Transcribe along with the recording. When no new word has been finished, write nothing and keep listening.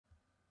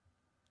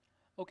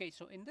Okay,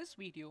 so in this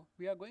video,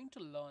 we are going to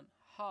learn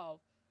how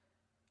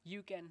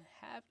you can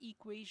have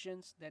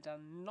equations that are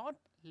not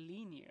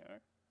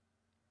linear,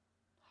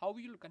 how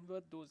you'll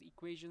convert those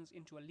equations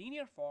into a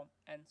linear form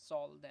and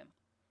solve them.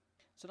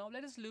 So now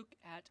let us look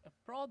at a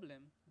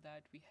problem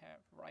that we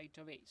have right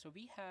away. So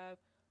we have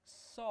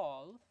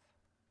solve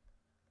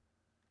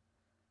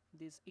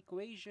this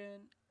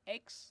equation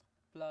x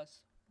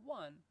plus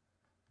 1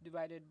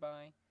 divided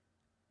by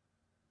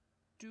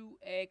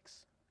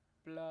 2x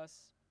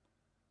plus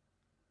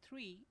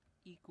 3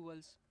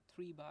 equals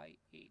 3 by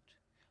 8.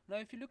 Now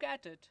if you look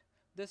at it,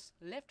 this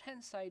left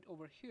hand side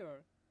over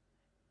here,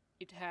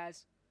 it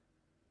has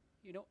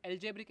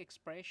algebraic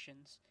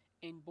expressions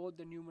in both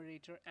the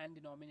numerator and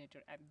denominator,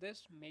 and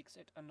this makes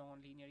it a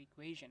non-linear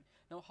equation.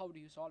 Now how do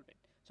you solve it?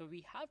 So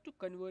we have to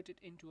convert it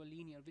into a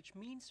linear, which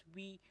means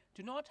we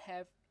do not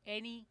have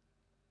any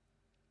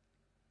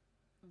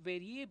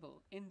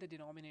variable in the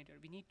denominator.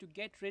 We need to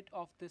get rid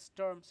of this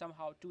term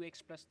somehow,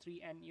 2x plus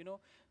 3, and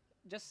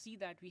just see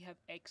that we have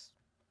x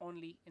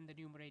only in the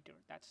numerator.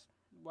 That's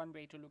one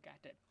way to look at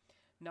it.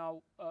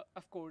 Now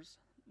of course,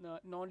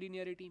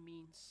 non-linearity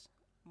means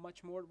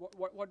much more.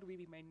 What do we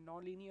mean by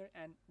non-linear?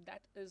 And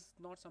that is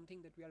not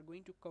something that we are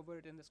going to cover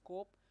it in the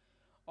scope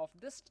of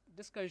this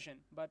discussion,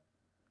 but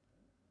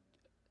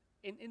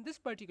in this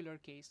particular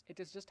case,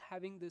 it is just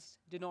having this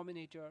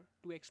denominator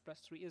 2x plus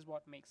 3 is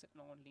what makes it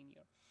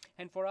non-linear.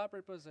 And for our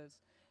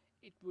purposes,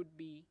 it would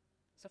be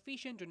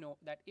sufficient to know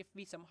that if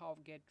we somehow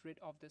get rid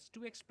of this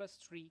 2x plus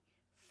 3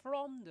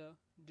 from the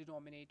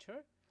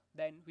denominator,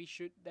 then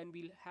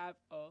we'll have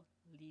a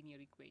linear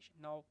equation.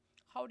 Now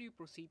how do you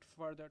proceed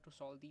further to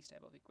solve these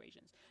type of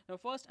equations? Now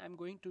first I'm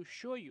going to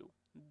show you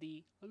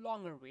the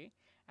longer way,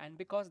 and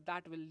because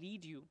that will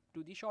lead you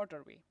to the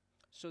shorter way.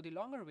 So the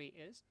longer way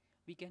is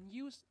we can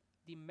use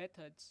the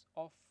methods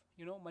of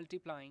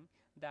multiplying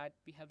that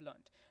we have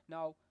learned.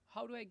 Now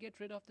how do I get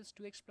rid of this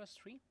 2x plus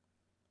 3?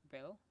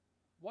 Well,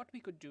 what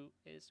we could do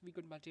is we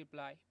could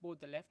multiply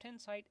both the left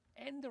hand side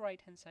and the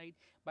right hand side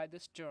by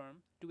this term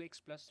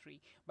 2x plus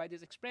 3, by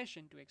this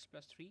expression 2x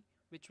plus 3,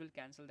 which will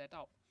cancel that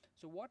out.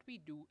 So what we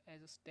do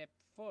as a step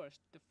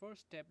first, the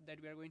first step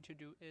that we are going to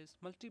do is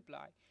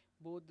multiply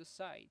both the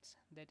sides,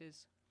 that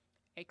is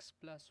x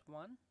plus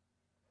 1,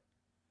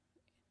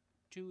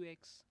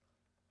 2x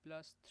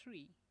plus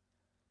 3,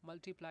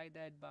 multiply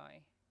that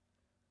by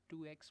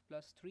 2x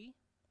plus 3,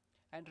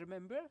 and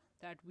remember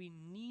that we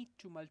need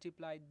to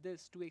multiply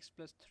this 2x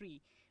plus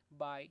 3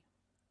 by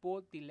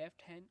both the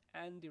left hand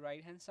and the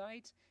right hand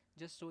sides,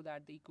 just so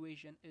that the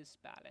equation is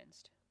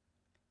balanced,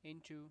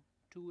 into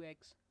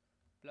 2x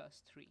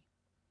plus 3.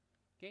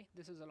 Okay,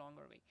 this is a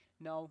longer way.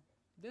 Now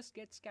this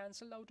gets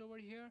cancelled out over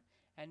here,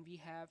 and we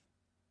have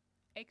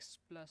x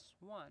plus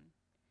 1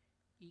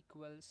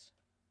 equals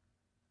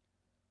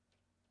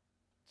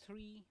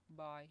 3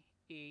 by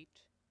 8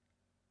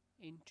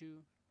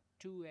 into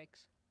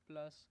 2x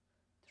plus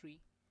 3.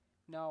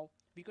 Now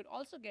we could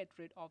also get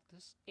rid of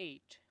this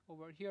 8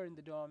 over here in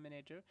the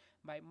denominator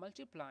by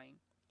multiplying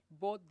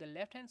both the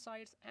left hand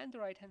sides and the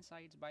right hand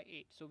sides by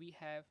 8. So we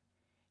have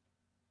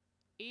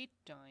 8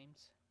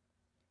 times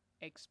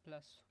x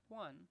plus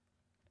 1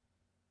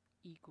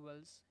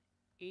 equals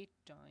 8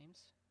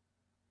 times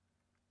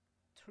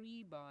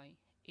 3 by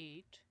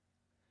 8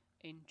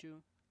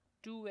 into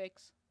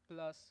 2x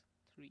plus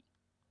 3,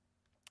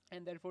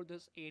 and therefore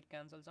this 8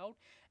 cancels out,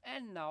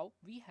 and now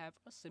we have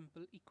a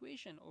simple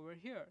equation over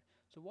here.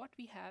 So what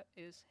we have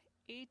is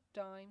 8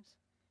 times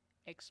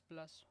x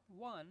plus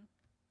 1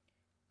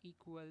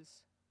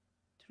 equals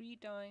 3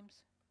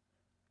 times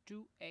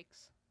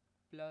 2x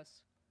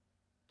plus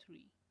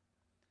 3.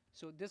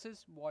 So this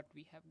is what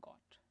we have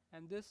got,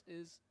 and this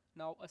is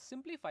now a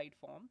simplified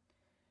form.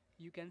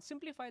 You can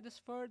simplify this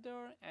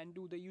further and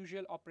do the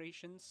usual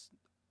operations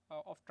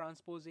of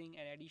transposing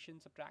and addition,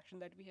 subtraction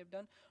that we have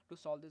done to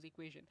solve this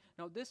equation.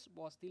 Now this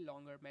was the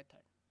longer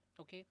method.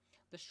 Okay,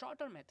 the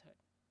shorter method,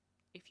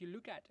 if you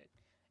look at it,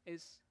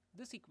 is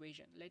this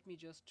equation. Let me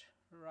just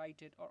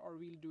write it, or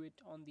we'll do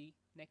it on the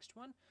next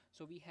one.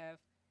 So we have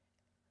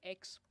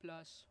x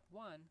plus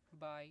 1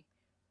 by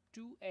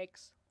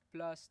 2x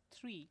plus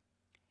 3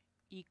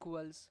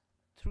 equals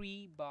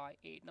 3 by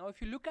 8. Now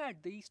if you look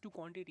at these two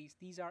quantities,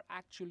 these are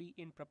actually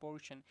in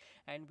proportion,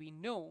 and we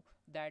know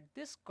that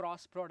this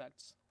cross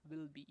products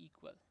will be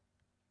equal,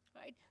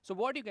 right? So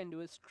what you can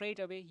do is straight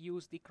away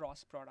use the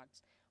cross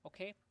products.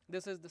 Okay,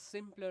 this is the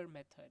simpler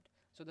method.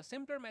 So the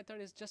simpler method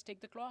is just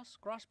take the cross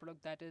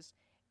product, that is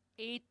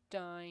 8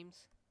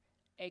 times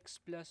x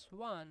plus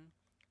 1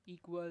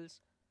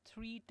 equals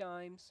 3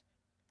 times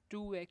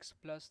 2x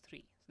plus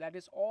 3. So that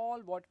is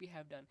all what we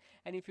have done,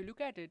 and if you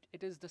look at it,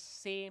 it is the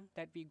same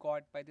that we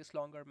got by this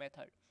longer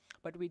method.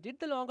 But we did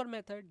the longer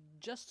method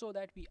just so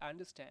that we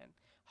understand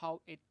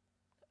how it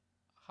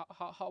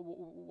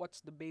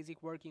what's the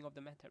basic working of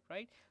the method,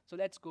 right? So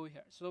let's go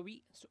here.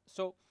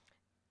 So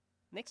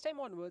next time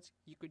onwards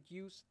you could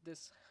use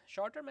this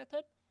shorter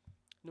method.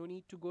 No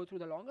need to go through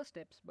the longer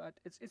steps, but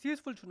it's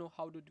useful to know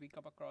how did we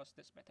come across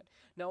this method.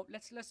 Now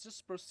let's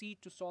just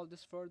proceed to solve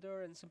this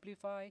further and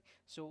simplify.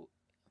 So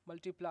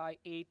multiply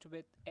 8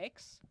 with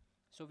x,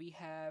 so we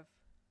have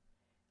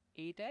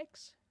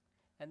 8x,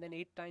 and then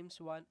 8 times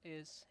 1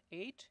 is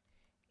 8.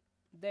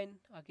 Then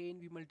again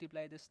we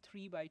multiply this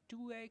 3 by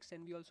 2x,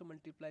 and we also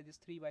multiply this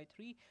 3 by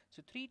 3,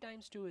 so 3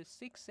 times 2 is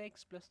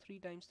 6x plus 3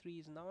 times 3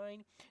 is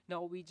 9.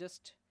 Now we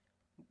just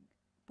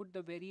put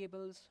the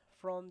variables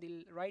from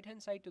the right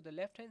hand side to the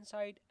left hand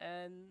side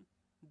and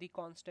the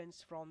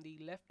constants from the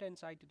left hand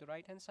side to the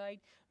right hand side.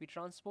 We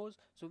transpose,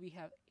 so we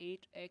have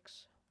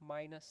 8x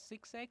minus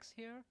 6x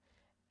here,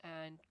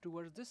 and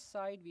towards this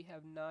side we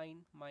have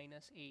 9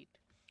 minus 8,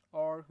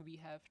 or we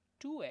have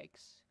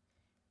 2x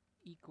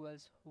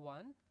equals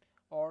 1,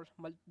 or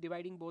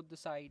dividing both the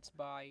sides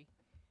by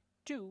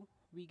 2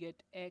 we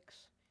get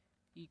x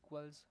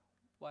equals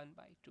 1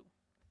 by 2.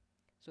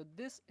 So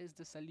this is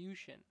the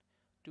solution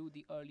to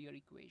the earlier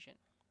equation.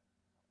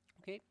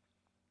 Okay,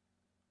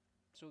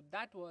 so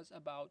that was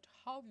about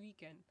how we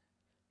can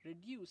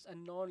reduce a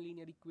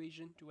non-linear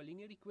equation to a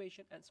linear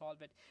equation and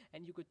solve it.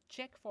 And you could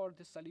check for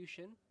the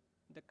solution,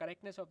 the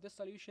correctness of this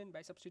solution,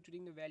 by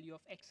substituting the value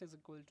of x is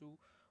equal to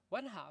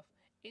 1/2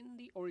 in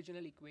the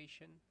original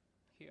equation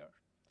here,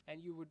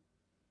 and you would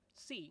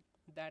see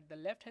that the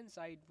left hand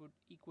side would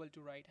equal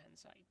to right hand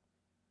side.